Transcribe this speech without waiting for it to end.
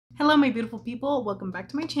Hello my beautiful people, welcome back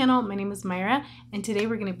to my channel. My name is Mayra and today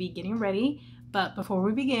we're going to be getting ready. But before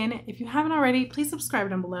we begin, if you haven't already, please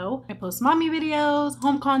subscribe down below. I post mommy videos,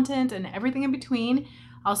 home content, and everything in between.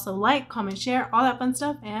 Also like, comment, share, all that fun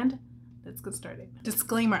stuff, and let's get started.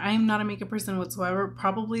 Disclaimer, I am not a makeup person whatsoever,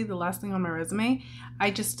 probably the last thing on my resume.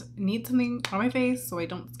 I just need something on my face so I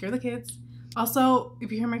don't scare the kids. Also,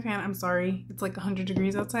 if you hear my fan, I'm sorry. It's like 100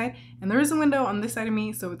 degrees outside and there is a window on this side of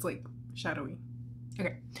me, so it's like shadowy.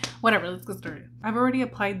 Okay, whatever, let's get started. I've already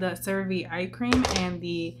applied the CeraVe eye cream and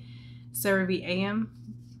the CeraVe AM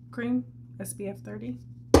cream, SPF 30.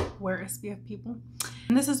 Wear SPF, people.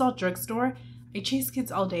 And this is all drugstore. I chase kids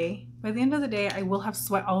all day. By the end of the day, I will have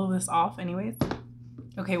sweat all of this off anyways.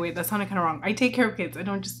 Okay, wait, that sounded kind of wrong. I take care of kids. I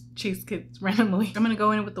don't just chase kids randomly. I'm gonna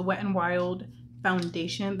go in with the Wet n Wild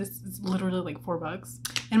foundation. This is literally like $4.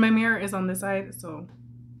 And my mirror is on this side, so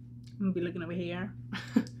I'm gonna be looking over here.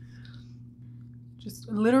 Just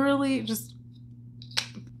literally just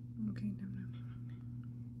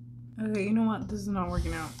okay, you know what, this is not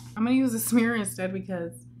working out. I'm gonna use this mirror instead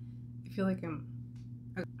because I feel like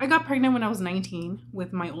I got pregnant when I was 19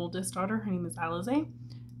 with my oldest daughter. Her name is Alize.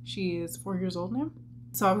 She is 4 years old now,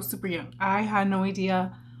 so I was super young. I had no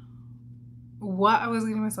idea what I was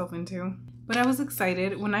getting myself into, but I was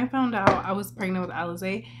excited when I found out I was pregnant with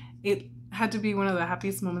Alize. It had to be one of the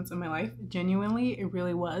happiest moments in my life. Genuinely, it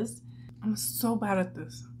really was. I'm so bad at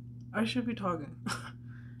this. I should be talking.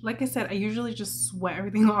 Like I said, I usually just sweat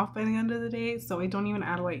everything off by the end of the day, so I don't even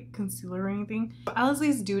add like concealer or anything.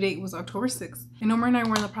 Alize's due date was October 6th, and Omar and I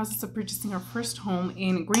were in the process of purchasing our first home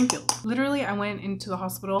in Greenfield. Literally, I went into the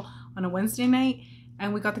hospital on a Wednesday night,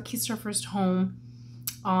 and we got the keys to our first home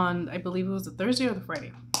on, I believe it was the Thursday or the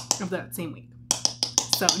Friday of that same week.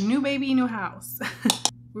 So, new baby, new house.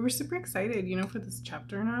 We were super excited, you know, for this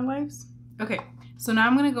chapter in our lives. Okay, so now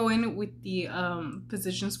I'm gonna go in with the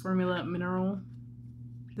Physicians Formula Mineral.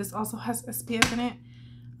 This also has SPF in it,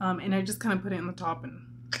 and I just kind of put it in the top and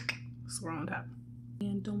swirl on top.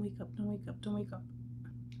 And don't wake up, don't wake up, don't wake up.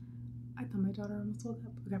 I thought my daughter almost woke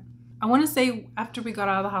up. Okay. I want to say after we got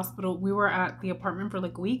out of the hospital, we were at the apartment for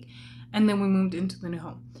like a week, and then we moved into the new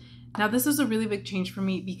home. Now this was a really big change for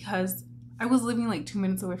me because I was living like 2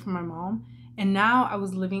 minutes away from my mom, and now I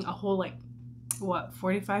was living a whole like, what,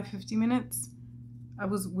 45-50 minutes.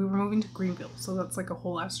 We were moving to Greenfield, so that's like a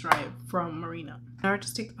whole ass drive from Marina. Now I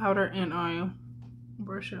just take the powder and I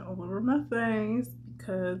brush it all over my face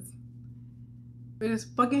because it is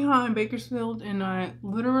fucking hot in Bakersfield, and I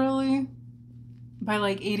literally by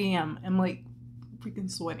like 8 a.m. I'm like freaking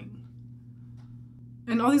sweating.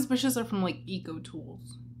 And all these brushes are from like Eco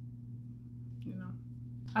Tools. You know.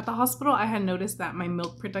 At the hospital, I had noticed that my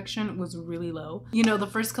milk production was really low. You know, the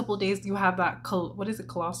first couple days you have that, what is it,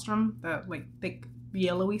 colostrum? That like thick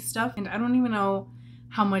yellowy stuff. And I don't even know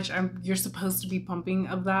how much you're supposed to be pumping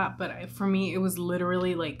of that. But for me, it was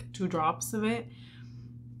literally like 2 drops of it.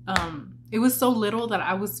 It was so little that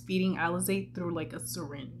I was feeding Alize through like a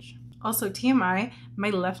syringe. Also, TMI,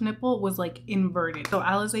 my left nipple was like inverted. So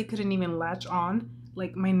Alize couldn't even latch on.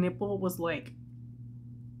 Like my nipple was like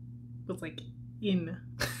in.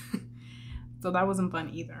 So that wasn't fun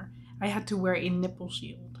either. I had to wear a nipple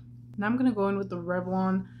shield. Now I'm gonna go in with the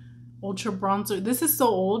Revlon Ultra Bronzer. This is so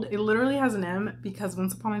old. It literally has an M because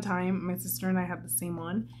once upon a time my sister and I had the same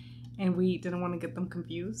one and we didn't want to get them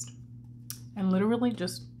confused. And literally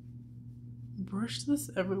just brush this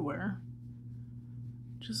everywhere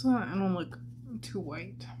just so that I don't look too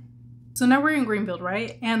white. So now we're in Greenfield,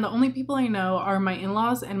 right? And the only people I know are my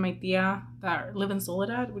in-laws and my tia that live in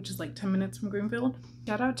Soledad, which is like 10 minutes from Greenfield.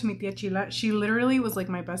 Shout out to my tia Chila. She literally was like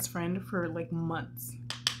my best friend for like months.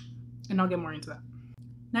 And I'll get more into that.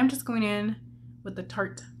 Now I'm just going in with the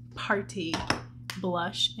Tarte Party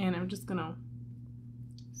blush, and I'm just gonna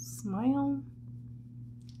smile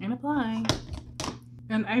and apply.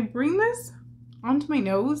 And I bring this onto my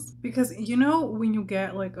nose because, you know, when you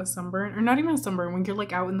get like a sunburn, or not even a sunburn, when you're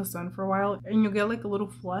like out in the sun for a while and you get like a little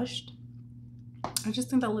flushed, I just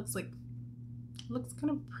think that looks kind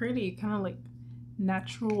of pretty, kind of like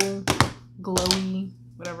natural, glowy,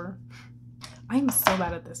 whatever. I'm so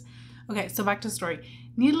bad at this. Okay, so back to story.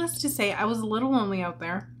 Needless to say, I was a little lonely out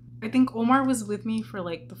there. I think Omar was with me for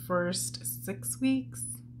like the first 6 weeks.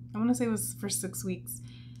 I want to say it was for 6 weeks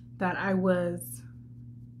that I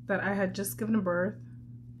had just given birth.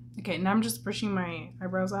 Okay, now I'm just brushing my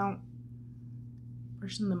eyebrows out.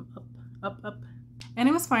 Brushing them up. And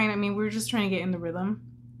it was fine. I mean, we were just trying to get in the rhythm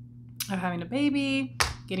of having a baby,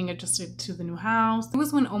 getting adjusted to the new house. It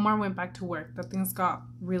was when Omar went back to work that things got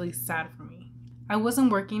really sad for me. I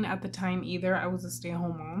wasn't working at the time either. I was a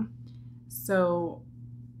stay-at-home mom. So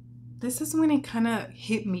this is when it kind of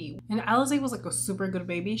hit me. And Alize was like a super good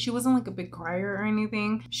baby. She wasn't like a big crier or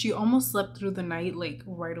anything. She almost slept through the night like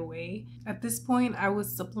right away. At this point, I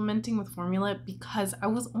was supplementing with formula because I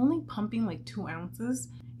was only pumping like 2 ounces.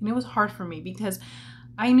 And it was hard for me because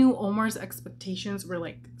I knew Omar's expectations were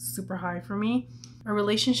like super high for me. Our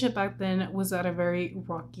relationship back then was at a very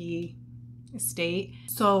rocky state.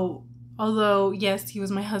 So although, yes, he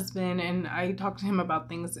was my husband and I talked to him about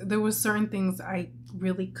things, there was certain things I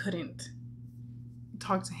really couldn't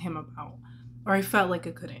talk to him about, or I felt like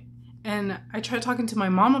I couldn't. And I tried talking to my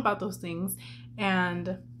mom about those things,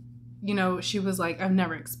 and, you know, she was like, I've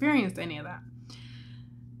never experienced any of that.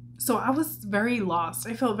 So I was very lost.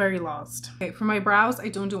 I felt very lost. Okay, for my brows, I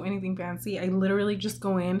don't do anything fancy. I literally just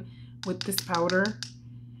go in with this powder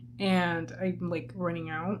and I'm like running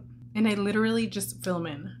out. And I literally just fill them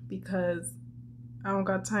in because I don't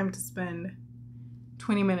got time to spend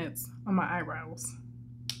 20 minutes on my eyebrows.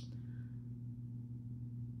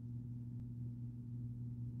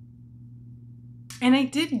 And I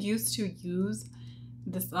did used to use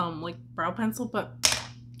this like brow pencil, but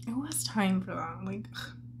who has time for that? Like,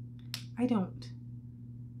 I don't.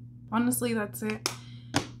 Honestly, that's it.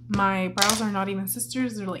 My brows are not even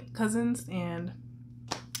sisters, they're like cousins, and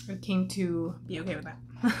I came to be okay with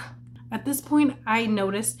that. At this point, I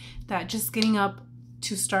noticed that just getting up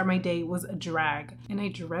to start my day was a drag, and I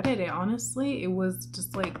dreaded it. Honestly, it was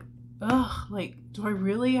just like, ugh, like, do I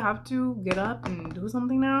really have to get up and do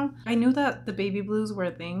something now? I knew that the baby blues were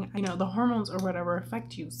a thing. I know the hormones or whatever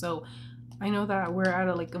affect you, so I know that we're at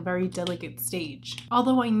a very delicate stage.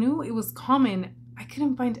 Although I knew it was common, I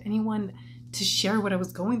couldn't find anyone to share what I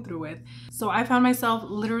was going through with. So I found myself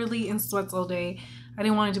literally in sweats all day. I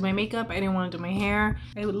didn't want to do my makeup. I didn't want to do my hair.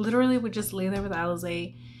 I literally would just lay there with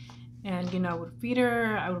Alize and, you know, I would feed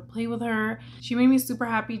her. I would play with her. She made me super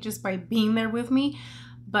happy just by being there with me,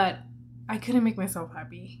 but I couldn't make myself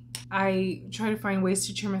happy. I tried to find ways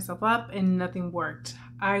to cheer myself up and nothing worked.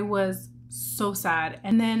 I was so sad.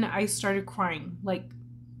 And then I started crying. Like,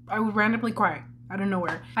 I would randomly cry out of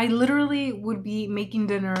nowhere. I literally would be making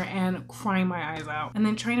dinner and crying my eyes out and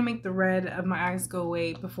then trying to make the red of my eyes go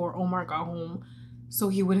away before Omar got home so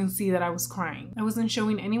he wouldn't see that I was crying. I wasn't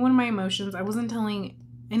showing anyone my emotions. I wasn't telling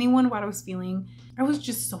anyone what I was feeling. I was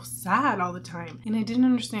just so sad all the time. And I didn't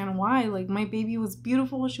understand why. Like, my baby was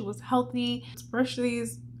beautiful. She was healthy. Let's brush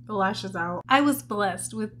these lashes out. I was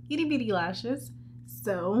blessed with itty bitty lashes.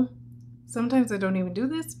 So sometimes I don't even do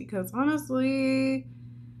this because honestly,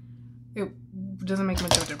 it doesn't make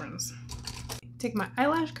much of a difference. Take my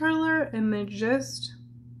eyelash curler and then just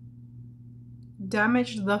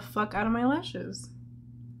damage the fuck out of my lashes.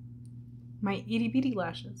 My itty bitty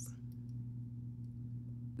lashes.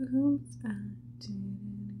 Oops, I did it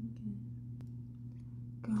again.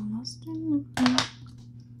 Got lost in the night.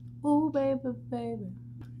 Oh baby, baby,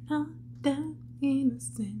 not that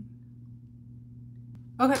innocent.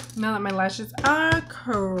 Okay, now that my lashes are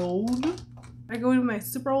curled, I go in with my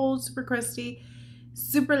super old, super crusty,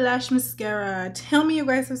 super lash mascara. Tell me you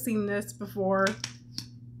guys have seen this before.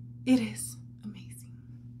 It is amazing.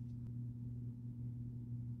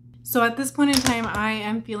 So at this point in time, I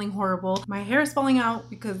am feeling horrible. My hair is falling out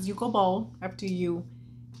because you go bald after you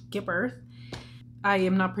give birth. I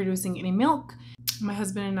am not producing any milk. My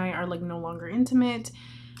husband and I are like no longer intimate.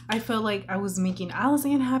 I felt like I was making Alize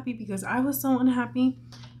unhappy because I was so unhappy.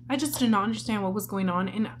 I just did not understand what was going on,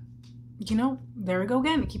 and you know, there I go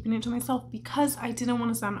again, keeping it to myself because I didn't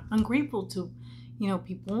want to sound ungrateful to, you know,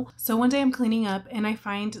 people. So one day I'm cleaning up and I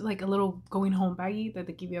find like a little going home baggie that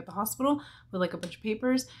they give you at the hospital with like a bunch of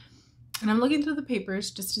papers, and I'm looking through the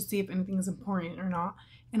papers just to see if anything is important or not,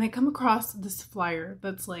 and I come across this flyer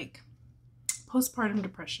that's like postpartum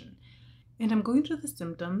depression, and I'm going through the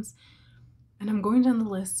symptoms and I'm going down the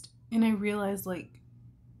list, and I realize like,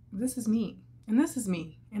 this is me, and this is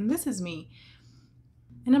me, and this is me.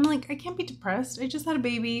 And I'm like, I can't be depressed. I just had a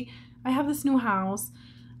baby. I have this new house.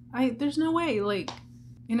 There's no way. Like,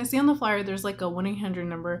 and I see on the flyer, there's like a 1-800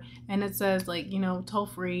 number, and it says like, you know, toll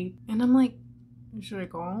free. And I'm like, should I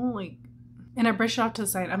call? Like, and I brush it off to the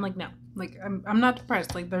side. I'm like, no, like, I'm not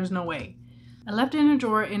depressed. Like, there's no way. I left it in a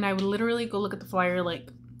drawer, and I would literally go look at the flyer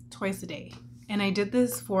like twice a day. And I did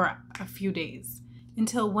this for a few days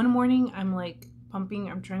until one morning I'm like pumping.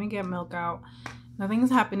 I'm trying to get milk out. Nothing's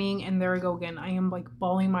happening, and there I go again. I am like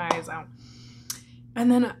bawling my eyes out. And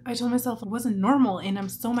then I told myself it wasn't normal, and I'm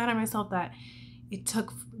so mad at myself that it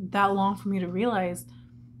took that long for me to realize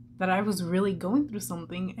that I was really going through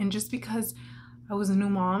something. And just because I was a new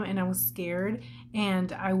mom and I was scared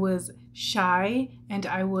and I was shy and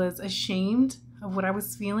I was ashamed of what I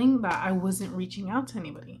was feeling, that I wasn't reaching out to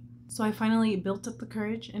anybody. So I finally built up the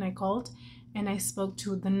courage and I called and I spoke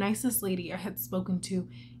to the nicest lady I had spoken to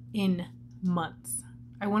in months.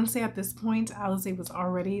 I want to say at this point, Alize was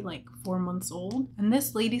already like 4 months old. And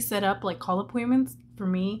this lady set up like call appointments for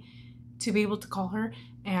me to be able to call her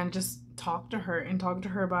and just talk to her and talk to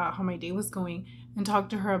her about how my day was going and talk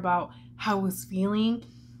to her about how I was feeling.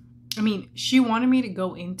 I mean, she wanted me to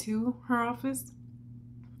go into her office.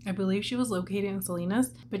 I believe she was located in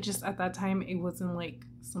Salinas, but just at that time, it wasn't like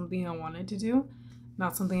something I wanted to do,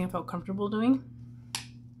 not something I felt comfortable doing.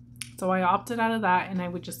 So I opted out of that and I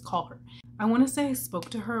would just call her. I want to say I spoke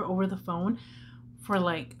to her over the phone for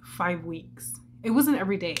like 5 weeks. It wasn't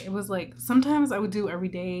every day. It was like sometimes I would do every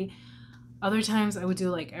day. Other times I would do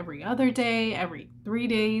like every other day, every 3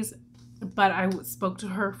 days. But I spoke to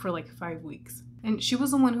her for like 5 weeks. And she was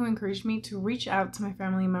the one who encouraged me to reach out to my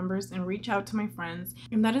family members and reach out to my friends.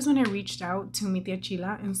 And that is when I reached out to mi tia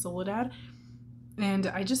Chila in Soledad. And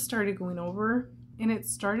I just started going over. And it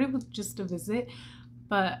started with just a visit.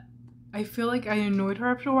 But I feel like I annoyed her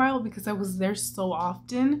after a while because I was there so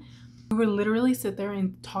often. We would literally sit there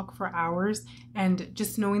and talk for hours, and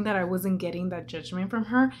just knowing that I wasn't getting that judgment from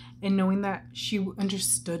her and knowing that she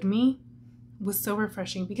understood me was so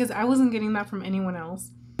refreshing because I wasn't getting that from anyone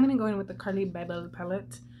else. I'm going to go in with the Carly Bebel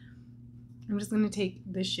palette. I'm just going to take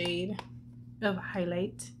the shade of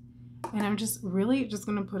highlight and I'm just really just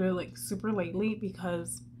going to put it like super lightly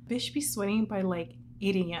because bitch be sweating by like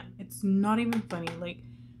 8 a.m. It's not even funny. Like,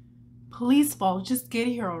 please fall, just get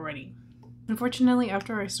here already. Unfortunately,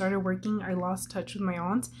 after I started working, I lost touch with my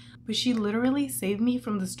aunt, but she literally saved me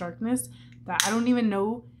from this darkness that I don't even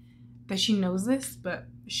know that she knows this, but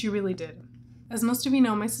she really did. As most of you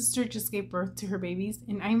know, my sister just gave birth to her babies,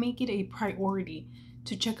 and I make it a priority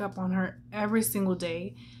to check up on her every single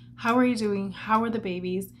day. How are you doing? How are the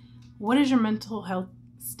babies? What is your mental health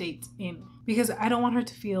state in? Because I don't want her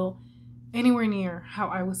to feel anywhere near how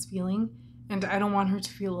I was feeling. And I don't want her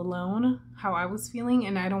to feel alone how I was feeling.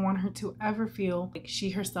 And I don't want her to ever feel like she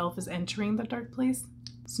herself is entering the dark place.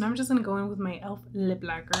 So now I'm just going to go in with my e.l.f. lip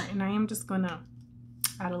lacquer. And I am just going to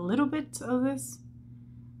add a little bit of this.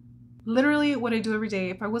 Literally what I do every day.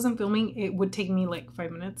 If I wasn't filming, it would take me like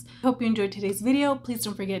 5 minutes. Hope you enjoyed today's video. Please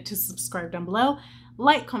don't forget to subscribe down below.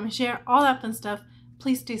 Like, comment, share, all that fun stuff.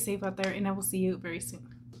 Please stay safe out there. And I will see you very soon.